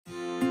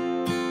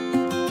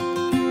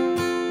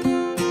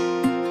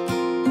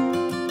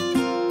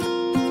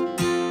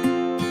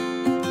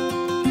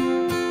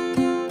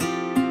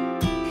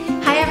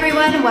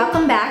everyone,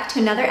 welcome back to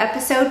another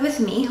episode with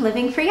me,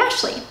 Living Free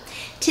Ashley.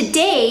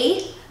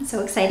 Today, I'm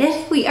so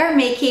excited, we are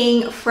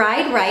making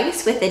fried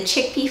rice with a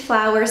chickpea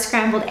flour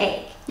scrambled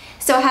egg.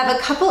 So I have a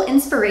couple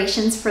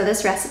inspirations for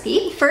this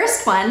recipe.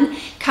 First one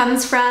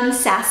comes from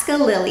Saska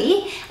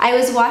Lily. I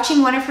was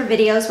watching one of her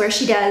videos where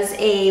she does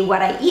a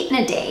what I eat in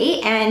a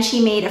day, and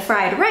she made a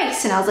fried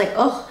rice, and I was like,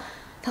 oh,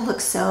 that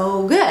looks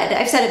so good.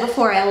 I've said it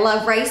before, I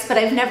love rice, but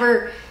I've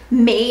never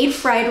made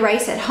fried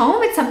rice at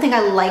home. It's something I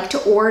like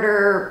to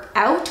order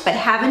out, but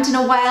haven't in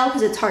a while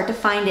because it's hard to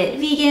find it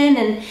vegan.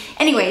 And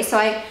anyway, so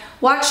I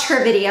watched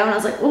her video and I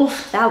was like,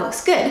 oh, that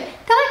looks good. Then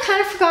I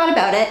kind of forgot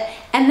about it.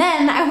 And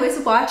then I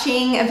was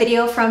watching a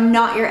video from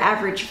Not Your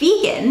Average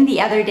Vegan the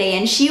other day,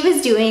 and she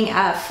was doing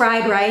a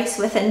fried rice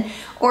with an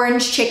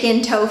orange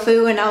chicken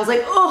tofu, and I was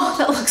like, oh,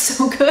 that looks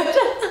so good.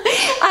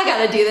 I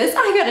gotta do this,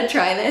 I gotta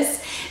try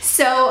this.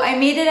 So I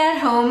made it at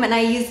home and I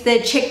used the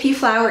chickpea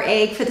flour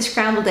egg for the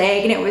scrambled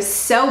egg, and it was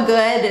so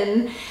good,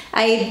 and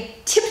I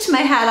tipped my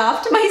hat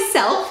off to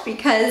myself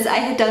because I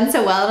had done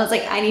so well, and I was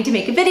like, I need to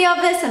make a video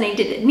of this and I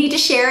need to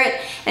share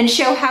it and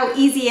show how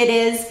easy it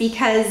is,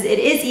 because it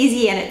is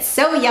easy and it's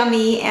so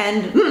yummy,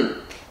 and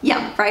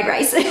yum, fried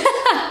rice.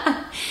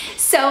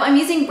 So I'm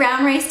using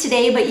brown rice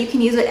today, but you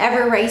can use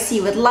whatever rice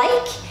you would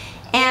like,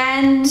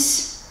 and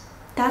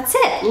that's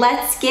it.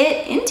 Let's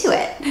get into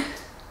it.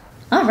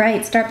 All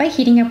right, start by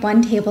heating up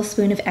 1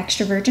 tablespoon of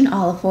extra virgin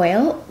olive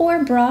oil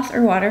or broth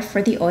or water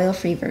for the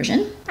oil-free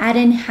version. Add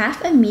in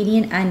half a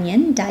medium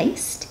onion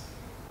diced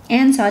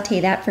and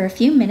saute that for a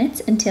few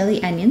minutes until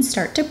the onions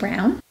start to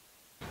brown.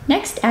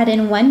 Next, add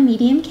in 1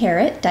 medium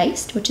carrot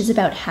diced, which is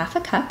about half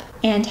a cup,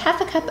 and half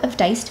a cup of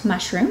diced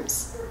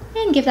mushrooms,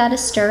 and give that a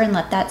stir and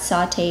let that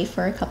saute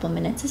for a couple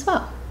minutes as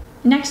well.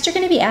 Next, you're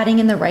going to be adding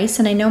in the rice,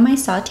 and I know my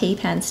saute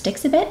pan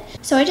sticks a bit,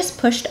 so I just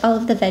pushed all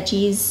of the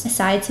veggies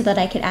aside so that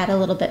I could add a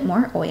little bit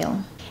more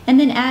oil. And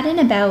then add in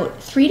about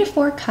 3 to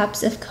 4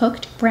 cups of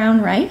cooked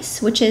brown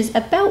rice, which is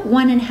about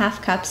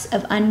 1.5 cups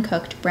of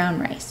uncooked brown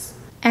rice.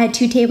 Add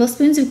 2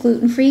 tablespoons of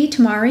gluten-free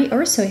tamari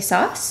or soy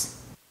sauce,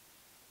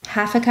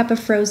 half a cup of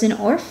frozen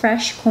or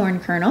fresh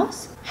corn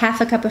kernels, half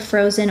a cup of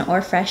frozen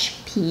or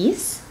fresh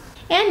peas,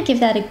 and give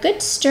that a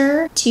good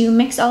stir to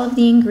mix all of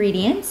the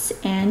ingredients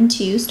and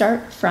to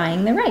start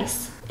frying the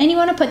rice. And you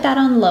want to put that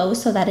on low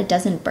so that it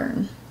doesn't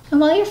burn. And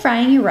while you're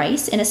frying your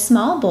rice, in a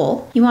small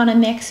bowl, you want to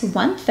mix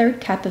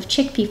 1/3 cup of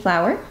chickpea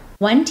flour,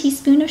 1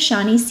 teaspoon of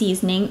Shawnee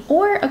seasoning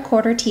or a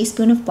 1/4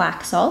 teaspoon of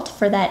black salt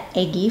for that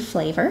eggy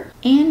flavor,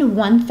 and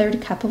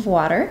 1/3 cup of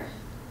water.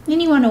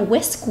 And you want to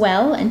whisk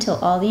well until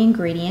all the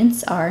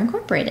ingredients are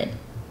incorporated.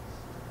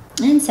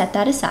 And set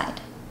that aside.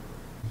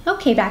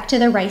 Okay, back to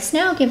the rice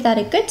now. Give that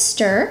a good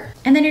stir,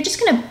 and then you're just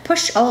going to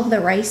push all of the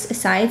rice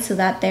aside so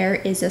that there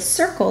is a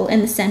circle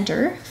in the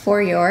center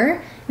for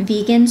your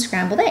vegan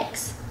scrambled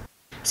eggs.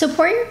 So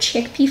pour your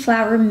chickpea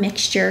flour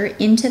mixture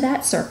into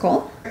that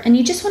circle, and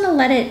you just want to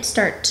let it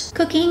start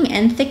cooking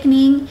and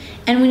thickening,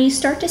 and when you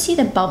start to see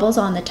the bubbles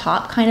on the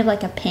top, kind of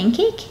like a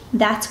pancake,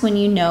 that's when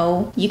you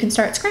know you can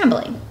start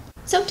scrambling.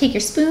 So take your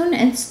spoon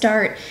and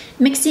start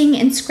mixing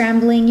and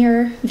scrambling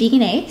your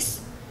vegan eggs,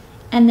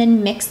 and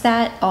then mix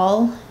that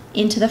all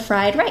into the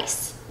fried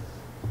rice.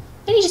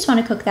 And you just want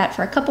to cook that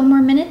for a couple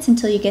more minutes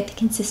until you get the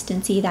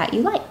consistency that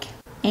you like.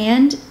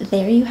 And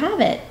there you have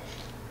it.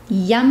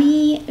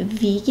 Yummy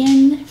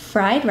vegan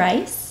fried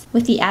rice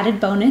with the added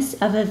bonus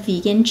of a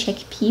vegan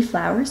chickpea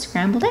flour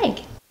scrambled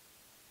egg.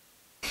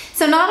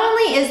 So not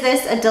only is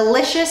this a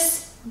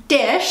delicious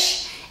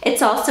dish,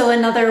 it's also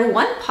another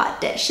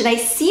one-pot dish. And I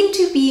seem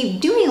to be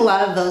doing a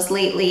lot of those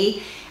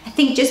lately. I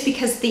think just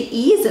because the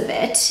ease of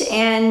it,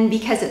 and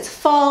because it's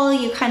fall,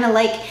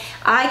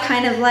 I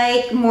kind of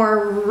like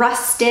more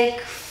rustic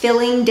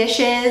filling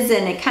dishes,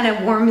 and it kind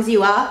of warms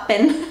you up,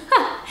 and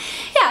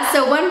yeah,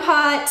 so one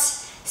pot,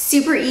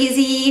 super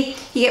easy.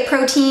 You get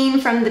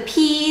protein from the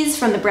peas,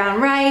 from the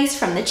brown rice,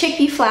 from the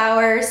chickpea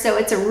flour, so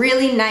it's a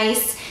really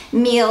nice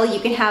meal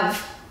you can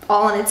have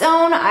all on its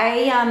own.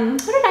 What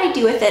did I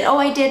do with it? Oh,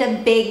 I did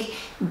a big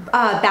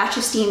batch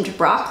of steamed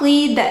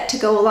broccoli to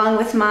go along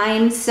with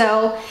mine,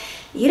 so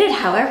eat it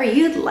however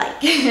you'd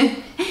like.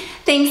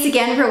 Thanks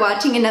again for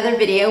watching another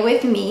video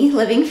with me,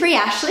 Living Free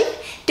Ashley.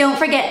 Don't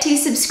forget to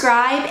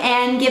subscribe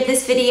and give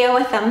this video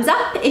a thumbs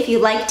up if you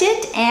liked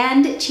it,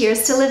 and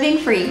cheers to living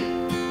free.